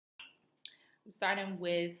I'm starting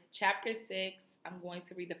with chapter 6. I'm going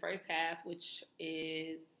to read the first half, which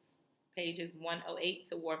is pages 108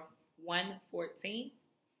 to 114.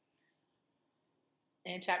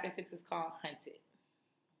 And chapter 6 is called Hunted.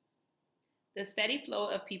 The steady flow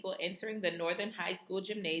of people entering the Northern High School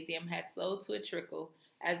gymnasium had slowed to a trickle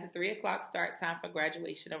as the 3 o'clock start time for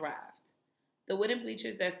graduation arrived. The wooden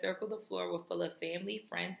bleachers that circled the floor were full of family,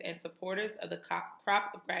 friends, and supporters of the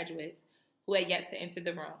crop of graduates who had yet to enter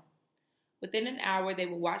the room. Within an hour, they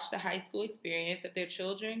would watch the high school experience of their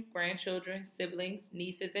children, grandchildren, siblings,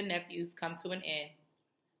 nieces, and nephews come to an end.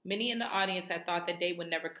 Many in the audience had thought the day would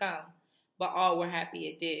never come, but all were happy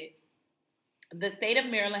it did. The state of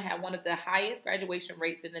Maryland had one of the highest graduation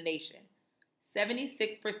rates in the nation.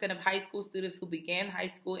 76% of high school students who began high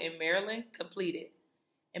school in Maryland completed.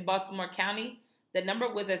 In Baltimore County, the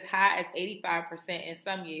number was as high as 85% in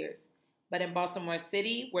some years, but in Baltimore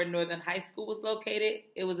City, where Northern High School was located,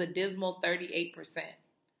 it was a dismal 38%.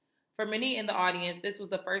 For many in the audience, this was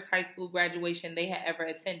the first high school graduation they had ever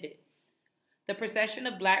attended. The procession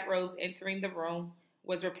of black robes entering the room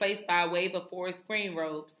was replaced by a wave of forest green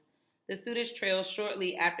robes. The students trailed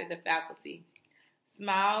shortly after the faculty.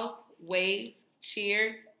 Smiles, waves,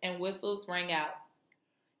 cheers, and whistles rang out.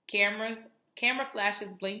 Camera flashes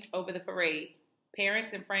blinked over the parade,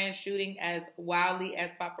 parents and friends shooting as wildly as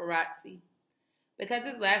paparazzi. Because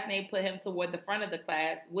his last name put him toward the front of the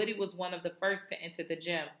class, Woody was one of the first to enter the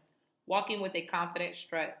gym, walking with a confident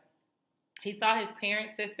strut. He saw his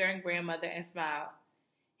parents, sister, and grandmother and smiled.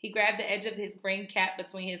 He grabbed the edge of his green cap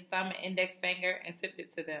between his thumb and index finger and tipped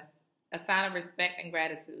it to them, a sign of respect and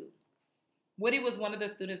gratitude. Woody was one of the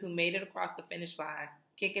students who made it across the finish line,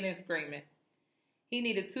 kicking and screaming. He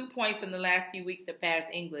needed 2 points in the last few weeks to pass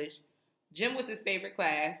English. Gym was his favorite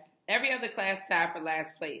class. Every other class tied for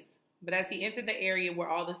last place. But as he entered the area where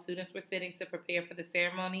all the students were sitting to prepare for the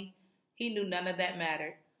ceremony, he knew none of that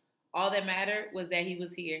mattered. All that mattered was that he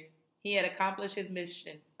was here. He had accomplished his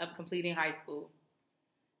mission of completing high school.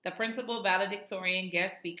 The principal, valedictorian,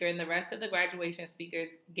 guest speaker, and the rest of the graduation speakers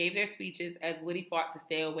gave their speeches as Woody fought to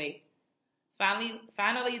stay awake.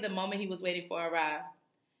 Finally, the moment he was waiting for arrived.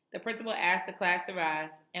 The principal asked the class to rise,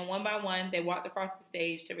 and one by one, they walked across the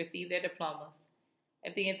stage to receive their diplomas.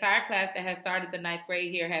 If the entire class that had started the ninth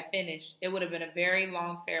grade here had finished, it would have been a very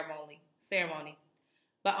long ceremony.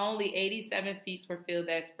 But only 87 seats were filled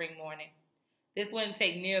that spring morning. This wouldn't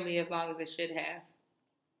take nearly as long as it should have.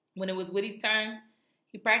 When it was Woody's turn,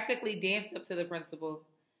 he practically danced up to the principal.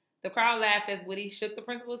 The crowd laughed as Woody shook the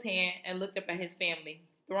principal's hand and looked up at his family,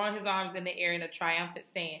 throwing his arms in the air in a triumphant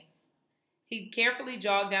stance. He carefully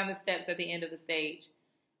jogged down the steps at the end of the stage.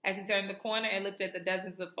 As he turned the corner and looked at the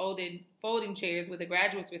dozens of folding chairs where the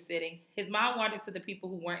graduates were sitting, his mind wandered to the people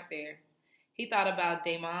who weren't there. He thought about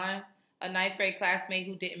Damon, a ninth grade classmate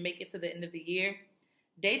who didn't make it to the end of the year.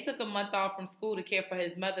 Day took a month off from school to care for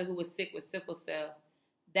his mother who was sick with sickle cell.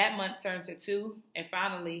 That month turned to 2, and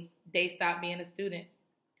finally, Day stopped being a student.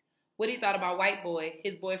 Woody thought about White Boy,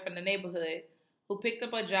 his boy from the neighborhood, who picked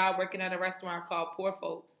up a job working at a restaurant called Poor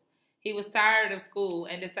Folks. He was tired of school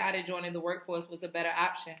and decided joining the workforce was a better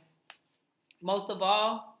option. Most of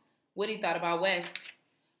all, Woody thought about Wes,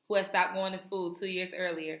 who had stopped going to school 2 years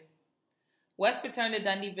earlier. Wes returned to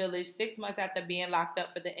Dundee Village 6 months after being locked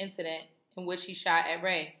up for the incident in which he shot at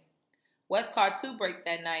Ray. Wes caught 2 breaks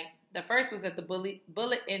that night. The first was that the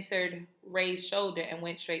bullet entered Ray's shoulder and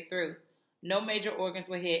went straight through. No major organs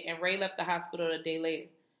were hit, and Ray left the hospital a day later.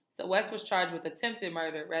 So Wes was charged with attempted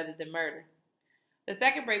murder rather than murder. The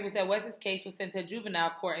second break was that Wes's case was sent to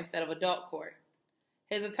juvenile court instead of adult court.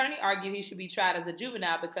 His attorney argued he should be tried as a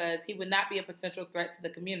juvenile because he would not be a potential threat to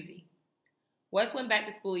the community. Wes went back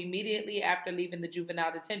to school immediately after leaving the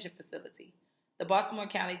juvenile detention facility, the Baltimore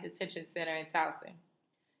County Detention Center in Towson.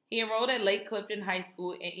 He enrolled at Lake Clifton High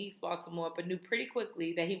School in East Baltimore, but knew pretty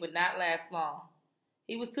quickly that he would not last long.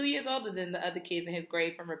 He was 2 years older than the other kids in his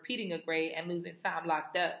grade from repeating a grade and losing time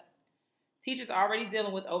locked up. Teachers already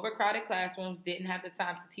dealing with overcrowded classrooms didn't have the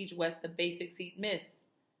time to teach Wes the basics he'd missed.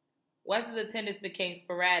 Wes's attendance became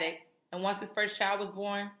sporadic, and once his first child was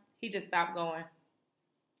born, he just stopped going.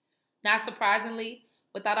 Not surprisingly,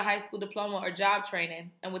 without a high school diploma or job training,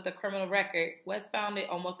 and with a criminal record, Wes found it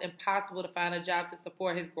almost impossible to find a job to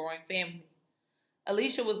support his growing family.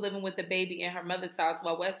 Alicia was living with the baby in her mother's house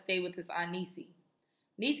while Wes stayed with his Aunt Niecy.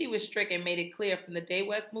 Niecy was strict and made it clear from the day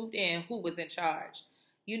Wes moved in who was in charge.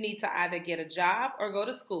 You need to either get a job or go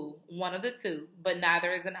to school, one of the two, but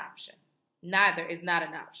neither is an option. Neither is not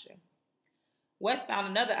an option. Wes found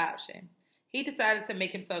another option. He decided to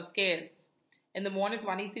make himself scarce. In the mornings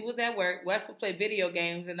while Niecy was at work, Wes would play video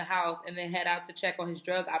games in the house and then head out to check on his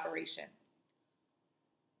drug operation.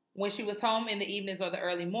 When she was home in the evenings or the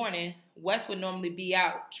early morning, Wes would normally be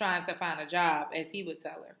out trying to find a job, as he would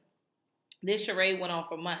tell her. This charade went on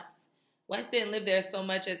for months. Wes didn't live there so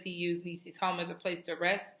much as he used Niecy's home as a place to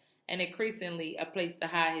rest and increasingly a place to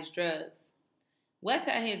hide his drugs. Wes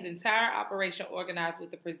had his entire operation organized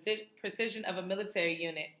with the precision of a military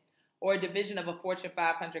unit or a division of a Fortune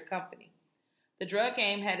 500 company. The drug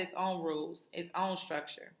game had its own rules, its own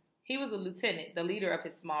structure. He was a lieutenant, the leader of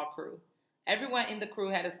his small crew. Everyone in the crew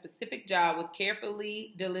had a specific job with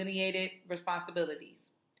carefully delineated responsibilities.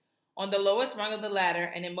 On the lowest rung of the ladder,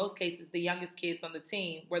 and in most cases the youngest kids on the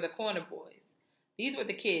team, were the corner boys. These were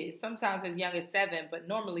the kids, sometimes as young as 7, but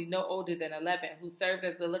normally no older than 11, who served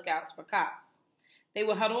as the lookouts for cops. They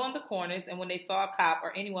would huddle on the corners, and when they saw a cop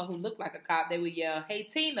or anyone who looked like a cop, they would yell, "Hey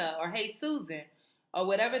Tina," or "Hey Susan," or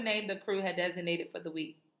whatever name the crew had designated for the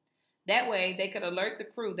week. That way, they could alert the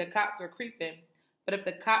crew that cops were creeping, but if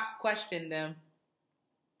the cops questioned them,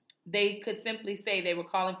 they could simply say they were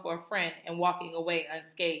calling for a friend and walking away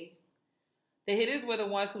unscathed. The hitters were the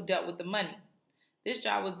ones who dealt with the money. This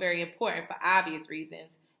job was very important for obvious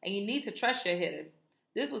reasons, and you need to trust your hitter.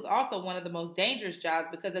 This was also one of the most dangerous jobs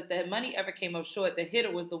because if the money ever came up short, the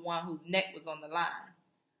hitter was the one whose neck was on the line.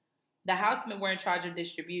 The housemen were in charge of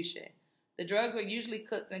distribution. The drugs were usually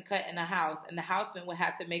cooked and cut in the house, and the housemen would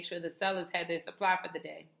have to make sure the sellers had their supply for the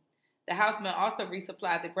day. The housemen also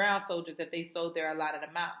resupplied the ground soldiers if they sold their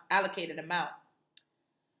allocated amount.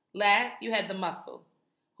 Last, you had the muscle,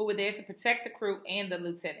 who were there to protect the crew and the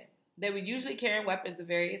lieutenant. They were usually carrying weapons of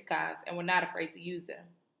various kinds and were not afraid to use them.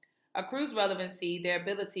 A crew's relevancy, their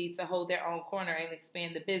ability to hold their own corner and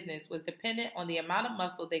expand the business, was dependent on the amount of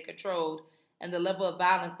muscle they controlled and the level of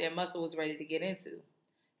violence their muscle was ready to get into.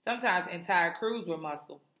 Sometimes entire crews were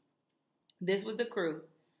muscle. This was the crew.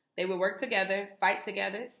 They would work together, fight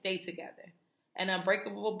together, stay together. An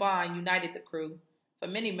unbreakable bond united the crew. For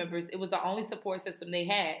many members, it was the only support system they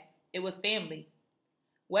had. It was family.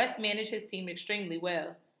 Wes managed his team extremely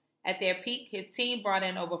well. At their peak, his team brought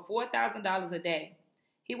in over $4,000 a day.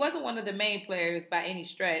 He wasn't one of the main players by any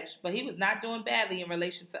stretch, but he was not doing badly in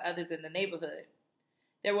relation to others in the neighborhood.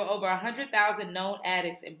 There were over 100,000 known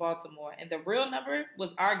addicts in Baltimore, and the real number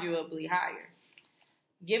was arguably higher.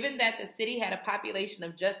 Given that the city had a population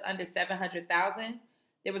of just under 700,000,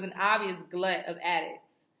 there was an obvious glut of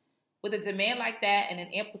addicts. With a demand like that and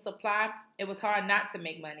an ample supply, it was hard not to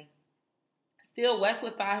make money. Still, Wes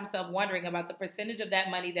would find himself wondering about the percentage of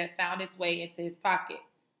that money that found its way into his pocket.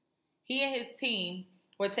 He and his team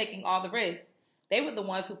were taking all the risks. They were the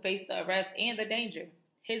ones who faced the arrest and the danger.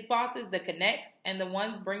 His bosses, the connects, and the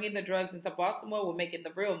ones bringing the drugs into Baltimore were making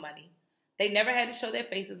the real money. They never had to show their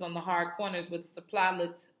faces on the hard corners where the supply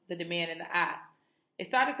looked the demand in the eye. It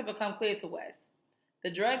started to become clear to Wes.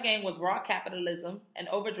 The drug game was raw capitalism and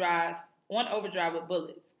on overdrive with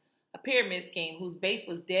bullets, a pyramid scheme whose base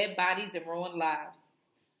was dead bodies and ruined lives.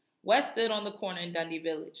 Wes stood on the corner in Dundee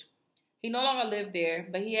Village. He no longer lived there,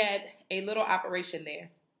 but he had a little operation there.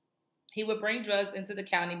 He would bring drugs into the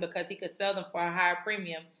county because he could sell them for a higher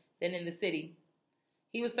premium than in the city.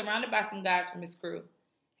 He was surrounded by some guys from his crew.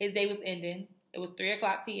 His day was ending. It was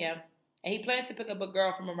 3:00 p.m., and he planned to pick up a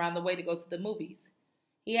girl from around the way to go to the movies.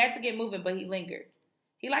 He had to get moving, but he lingered.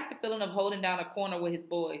 He liked the feeling of holding down a corner with his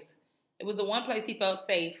boys. It was the one place he felt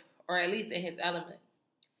safe, or at least in his element.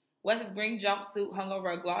 Wes's green jumpsuit hung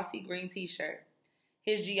over a glossy green t-shirt.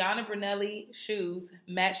 His Gianna Brunelli shoes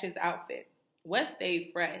matched his outfit. Wes stayed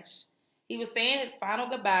fresh. He was saying his final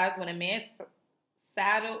goodbyes when a man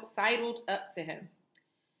sidled up to him.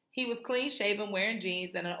 He was clean-shaven, wearing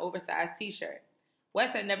jeans and an oversized t-shirt.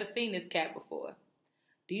 Wes had never seen this cat before.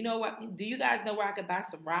 Do you guys know where I could buy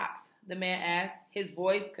some rocks?" the man asked, his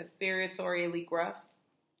voice conspiratorially gruff.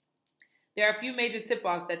 There are a few major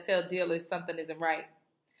tip-offs that tell dealers something isn't right.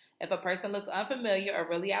 If a person looks unfamiliar or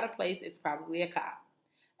really out of place, it's probably a cop.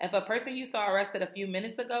 If a person you saw arrested a few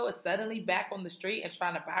minutes ago is suddenly back on the street and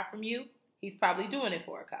trying to buy from you, he's probably doing it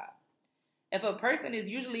for a cop. If a person is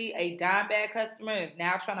usually a dime bag customer and is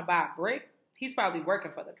now trying to buy a brick, he's probably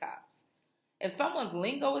working for the cops. If someone's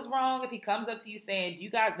lingo is wrong, if he comes up to you saying, "Do you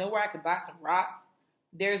guys know where I could buy some rocks?"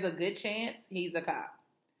 there's a good chance he's a cop.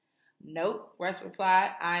 "Nope," Wes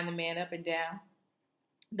replied, eyeing the man up and down.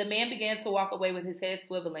 The man began to walk away with his head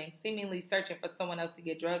swiveling, seemingly searching for someone else to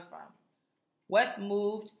get drugs from. Wes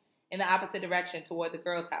moved in the opposite direction toward the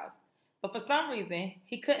girl's house, but for some reason,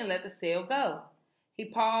 he couldn't let the sale go. He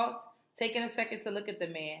paused, taking a second look at the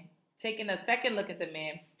man.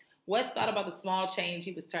 Wes thought about the small change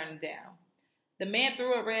he was turning down. The man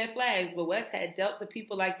threw up red flags, but Wes had dealt to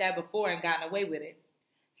people like that before and gotten away with it.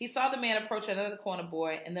 He saw the man approach another corner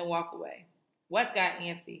boy and then walk away. Wes got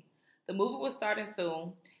antsy. The movie was starting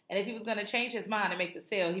soon, And if he was going to change his mind and make the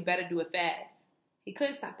sale, he better do it fast. He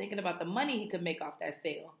couldn't stop thinking about the money he could make off that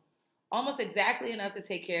sale. Almost exactly enough to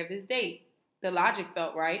take care of his date. The logic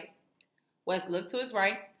felt right. Wes looked to his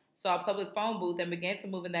right, saw a public phone booth, and began to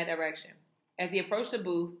move in that direction. As he approached the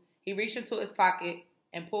booth, he reached into his pocket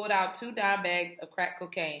and pulled out 2 dime bags of crack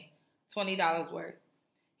cocaine, $20 worth.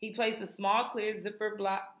 He placed the small clear zipper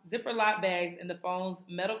lock bags in the phone's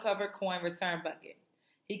metal-covered coin return bucket.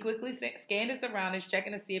 He quickly scanned his surroundings,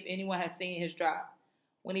 checking to see if anyone had seen his drop.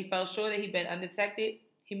 When he felt sure that he'd been undetected,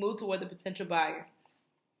 he moved toward the potential buyer.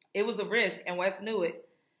 It was a risk, and Wes knew it.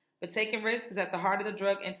 But taking risks is at the heart of the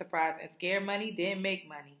drug enterprise, and scared money didn't make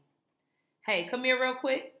money. "Hey, come here real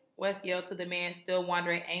quick," Wes yelled to the man still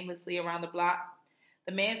wandering aimlessly around the block.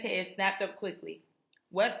 The man's head snapped up quickly.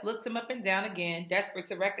 Wes looked him up and down again, desperate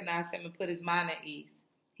to recognize him and put his mind at ease.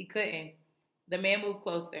 He couldn't. The man moved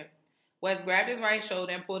closer. Wes grabbed his right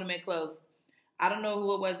shoulder and pulled him in close. "I don't know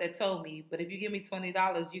who it was that told me, but if you give me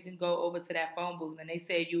 $20, you can go over to that phone booth, and they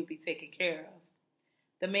said you would be taken care of."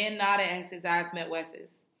 The man nodded as his eyes met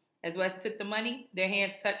Wes's. As Wes took the money, their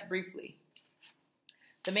hands touched briefly.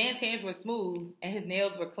 The man's hands were smooth, and his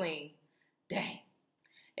nails were clean. Dang.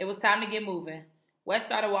 It was time to get moving. Wes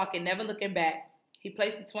started walking, never looking back. He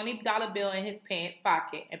placed the $20 bill in his pants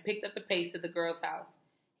pocket and picked up the pace to the girl's house.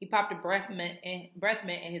 He popped a breath mint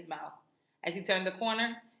in his mouth. As he turned the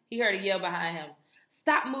corner, he heard a yell behind him.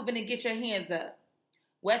 "Stop moving and get your hands up."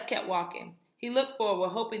 Wes kept walking. He looked forward,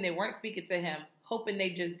 hoping they weren't speaking to him, hoping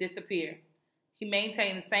they'd just disappear. He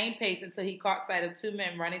maintained the same pace until he caught sight of 2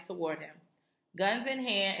 men running toward him. Guns in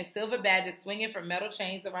hand and silver badges swinging from metal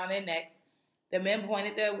chains around their necks, the men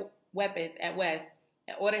pointed their weapons at Wes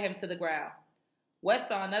and ordered him to the ground. Wes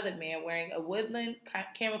saw another man wearing a woodland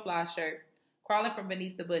camouflage shirt crawling from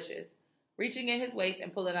beneath the bushes, reaching in his waist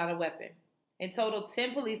and pulling out a weapon. In total,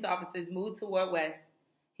 10 police officers moved toward Wes.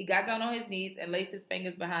 He got down on his knees and laced his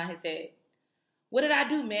fingers behind his head. "What did I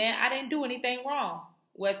do, man? I didn't do anything wrong,"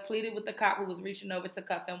 Wes pleaded with the cop who was reaching over to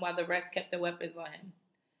cuff him while the rest kept their weapons on him.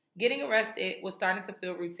 Getting arrested was starting to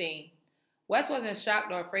feel routine. Wes wasn't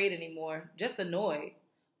shocked or afraid anymore, just annoyed.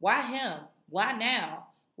 Why him? Why now?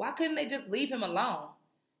 Why couldn't they just leave him alone?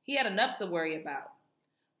 He had enough to worry about.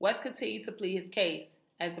 Wes continued to plead his case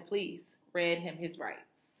as the police read him his rights.